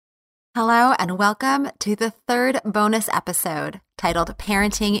Hello and welcome to the third bonus episode titled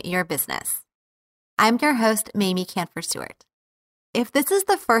Parenting Your Business. I'm your host, Mamie Canfer-Stewart. If this is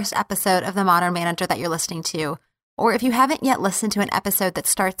the first episode of The Modern Manager that you're listening to, or if you haven't yet listened to an episode that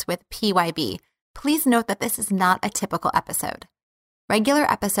starts with PYB, please note that this is not a typical episode. Regular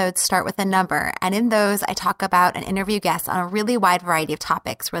episodes start with a number, and in those, I talk about and interview guests on a really wide variety of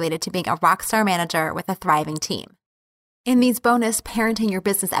topics related to being a rockstar manager with a thriving team. In these bonus Parenting Your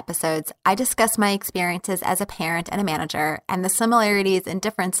Business episodes, I discuss my experiences as a parent and a manager and the similarities and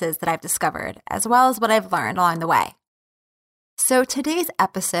differences that I've discovered, as well as what I've learned along the way. So today's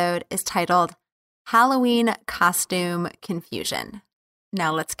episode is titled Halloween Costume Confusion.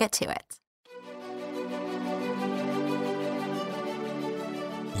 Now let's get to it.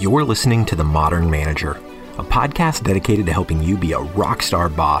 You're listening to The Modern Manager, a podcast dedicated to helping you be a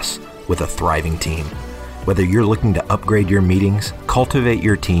rockstar boss with a thriving team. Whether you're looking to upgrade your meetings, cultivate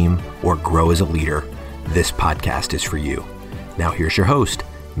your team, or grow as a leader, this podcast is for you. Now here's your host,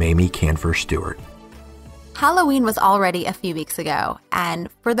 Mamie Canfer-Stewart. Halloween was already a few weeks ago, and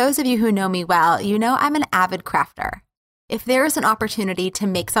for those of you who know me well, you know I'm an avid crafter. If there is an opportunity to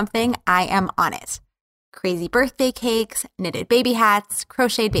make something, I am on it. Crazy birthday cakes, knitted baby hats,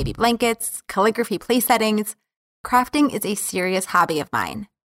 crocheted baby blankets, calligraphy place settings. Crafting is a serious hobby of mine.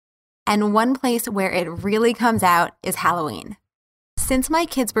 And one place where it really comes out is Halloween. Since my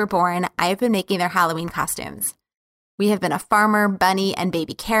kids were born, I have been making their Halloween costumes. We have been a farmer, bunny, and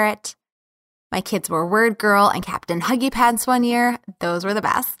baby carrot. My kids were Word Girl and Captain Huggy Pants one year. Those were the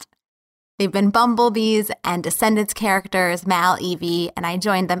best. They've been bumblebees and Descendants characters, Mal, Evie, and I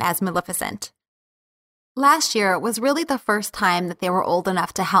joined them as Maleficent. Last year was really the first time that they were old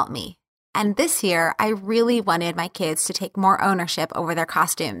enough to help me. And this year, I really wanted my kids to take more ownership over their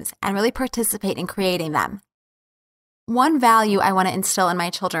costumes and really participate in creating them. One value I want to instill in my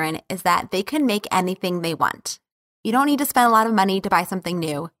children is that they can make anything they want. You don't need to spend a lot of money to buy something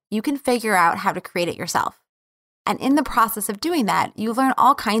new. You can figure out how to create it yourself. And in the process of doing that, you learn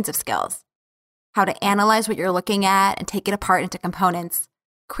all kinds of skills. How to analyze what you're looking at and take it apart into components.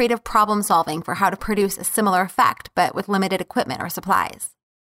 Creative problem solving for how to produce a similar effect, but with limited equipment or supplies.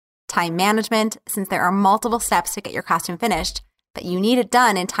 Time management, since there are multiple steps to get your costume finished, but you need it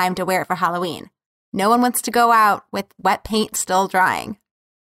done in time to wear it for Halloween. No one wants to go out with wet paint still drying.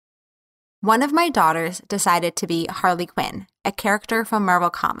 One of my daughters decided to be Harley Quinn, a character from Marvel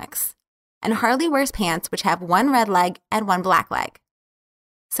Comics. And Harley wears pants which have one red leg and one black leg.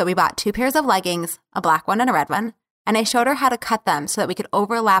 So we bought 2 pairs of leggings, a black one and a red one, and I showed her how to cut them so that we could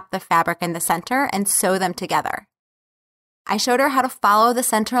overlap the fabric in the center and sew them together. I showed her how to follow the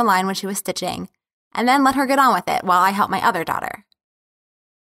center line when she was stitching, and then let her get on with it while I helped my other daughter.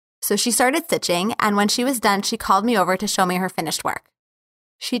 So she started stitching, and when she was done, she called me over to show me her finished work.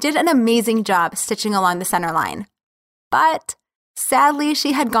 She did an amazing job stitching along the center line, but sadly,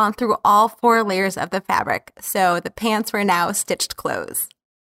 she had gone through all 4 layers of the fabric, so the pants were now stitched close.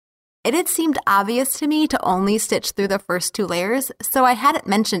 It had seemed obvious to me to only stitch through the first 2 layers, so I hadn't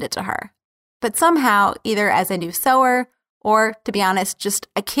mentioned it to her. But somehow, either as a new sewer, or, to be honest, just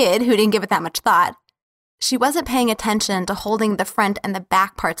a kid who didn't give it that much thought, she wasn't paying attention to holding the front and the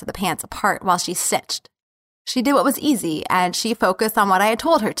back parts of the pants apart while she stitched. She did what was easy, and she focused on what I had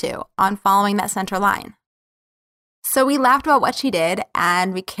told her to, on following that center line. So we laughed about what she did,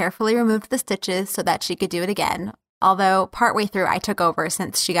 and we carefully removed the stitches so that she could do it again, although partway through I took over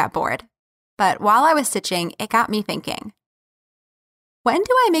since she got bored. But while I was stitching, it got me thinking. When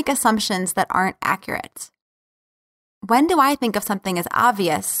do I make assumptions that aren't accurate? When do I think of something as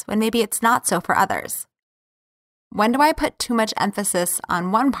obvious when maybe it's not so for others? When do I put too much emphasis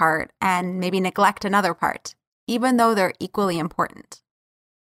on one part and maybe neglect another part, even though they're equally important?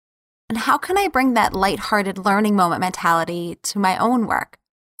 And how can I bring that lighthearted learning moment mentality to my own work?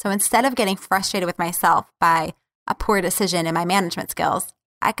 So instead of getting frustrated with myself by a poor decision in my management skills,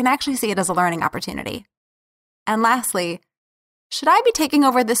 I can actually see it as a learning opportunity. And lastly, should I be taking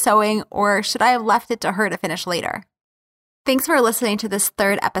over the sewing or should I have left it to her to finish later? Thanks for listening to this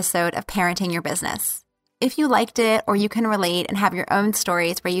third episode of Parenting Your Business. If you liked it or you can relate and have your own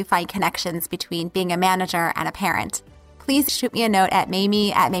stories where you find connections between being a manager and a parent, please shoot me a note at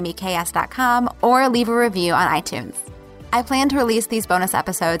mamie@mamieks.com or leave a review on iTunes. I plan to release these bonus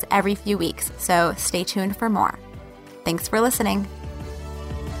episodes every few weeks, so stay tuned for more. Thanks for listening.